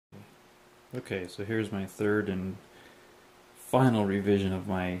Okay, so here's my third and final revision of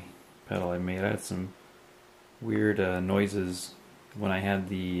my pedal I made. I had some weird noises when I had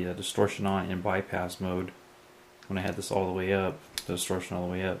the distortion on in bypass mode. When I had this all the way up, the distortion all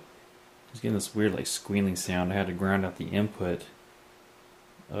the way up, I was getting this weird like squealing sound. I had to ground out the input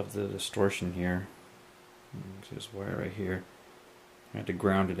of the distortion here. See this wire right here. I had to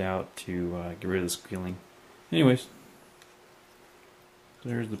ground it out to get rid of the squealing. Anyways, so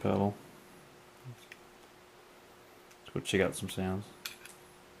here's the pedal. Let's go check out some sounds.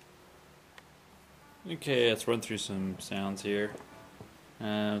 Okay, let's run through some sounds here.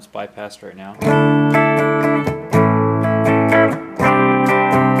 It's bypassed right now.